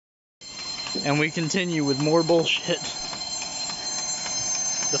And we continue with more bullshit.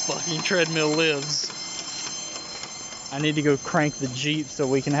 The fucking treadmill lives. I need to go crank the Jeep so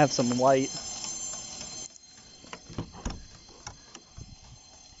we can have some light.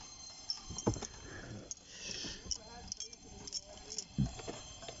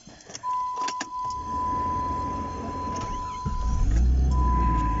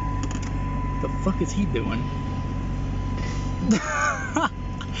 The fuck is he doing?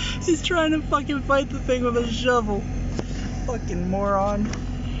 He's trying to fucking fight the thing with a shovel. Fucking moron.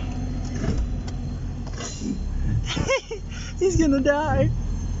 He's gonna die.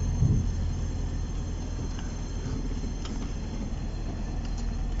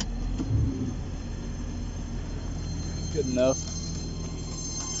 Good enough.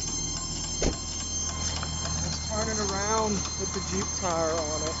 Let's turn it around, put the Jeep tire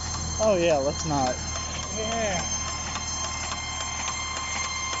on it. Oh yeah, let's not. Yeah.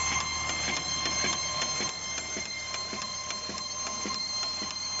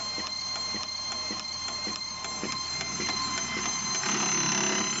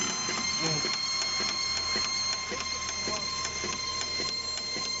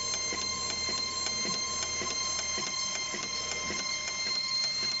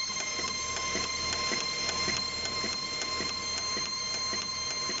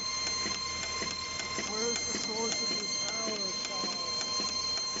 Where's the source of your power, Charles?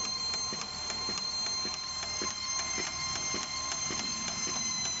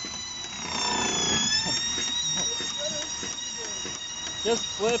 Just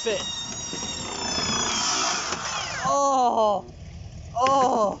flip it. Oh!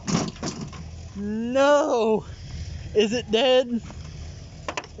 Oh! No! Is it dead?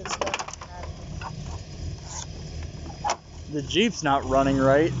 It's not. The Jeep's not running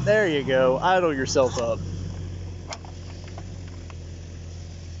right. There you go. Idle yourself up.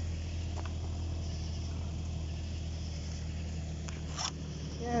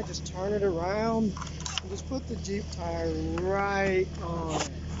 Yeah, just turn it around and just put the Jeep tire right on it.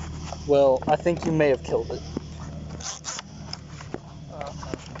 Well, I think you may have killed it.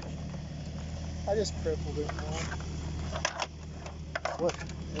 I just crippled it more.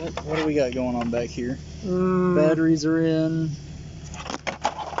 What do we got going on back here? Batteries are in.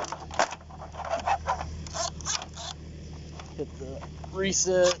 Hit the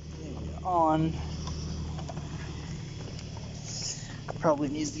reset on. Probably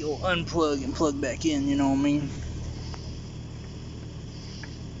needs the old unplug and plug back in, you know what I mean?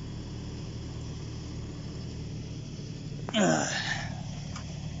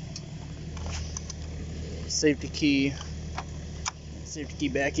 Safety key. Safety key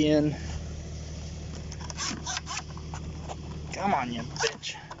back in. Come on, you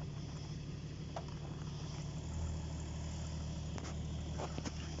bitch.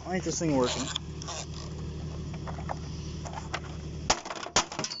 Why ain't this thing working?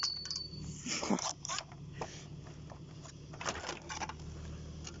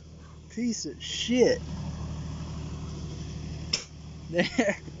 Piece of shit.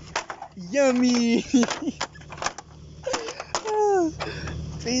 There. Yummy.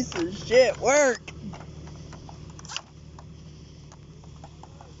 Piece of shit work.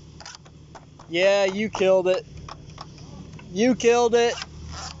 Yeah, you killed it. You killed it.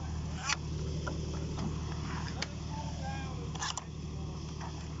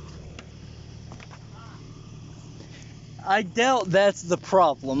 I doubt that's the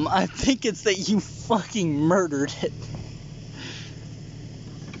problem. I think it's that you fucking murdered it.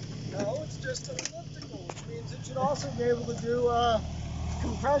 No, it's just an elliptical, which means it should also be able to do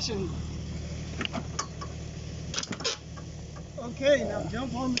compression. Okay, now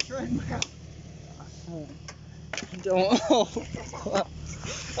jump on the treadmill. Don't.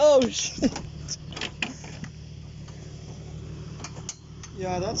 Oh shit.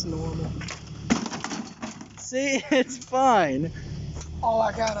 Yeah, that's normal. See, it's fine. Oh,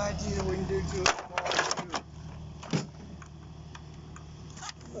 I got an idea we can do to it tomorrow.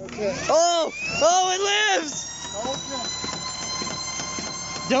 Okay. Oh! Oh, it lives! Okay.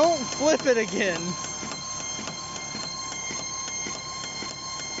 Don't flip it again.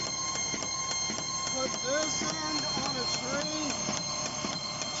 Put this end on a tree.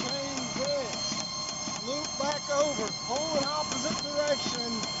 Chain this. Loop back over. Pull in opposite direction.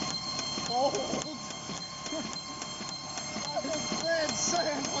 Hold. Like a bread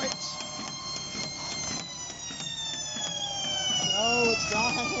sandwich. No, it's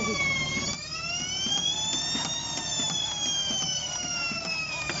dying.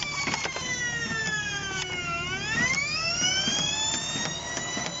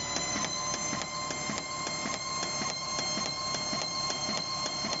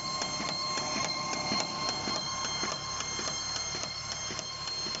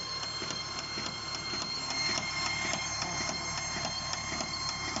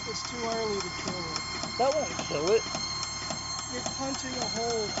 That won't kill it. You're punching a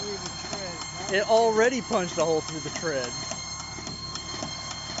hole through the tread. It already punched a hole through the tread.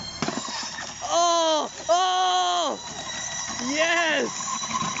 Oh! Oh! Yes!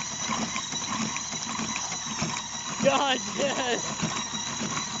 God, yes!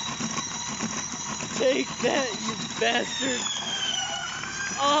 Take that, you bastard!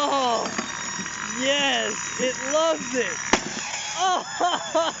 Oh! Yes! It loves it!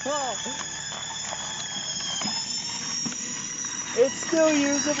 Oh! It's still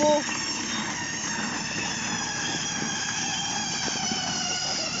usable.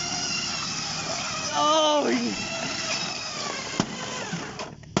 Oh!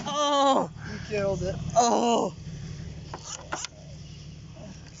 Oh! You killed it. Oh!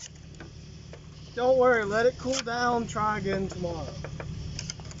 Don't worry, let it cool down, try again tomorrow.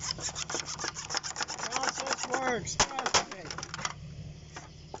 Process works, trust me.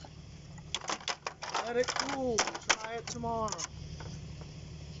 Let it cool, try it tomorrow.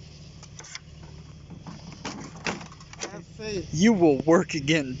 Have faith. You will work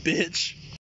again, bitch.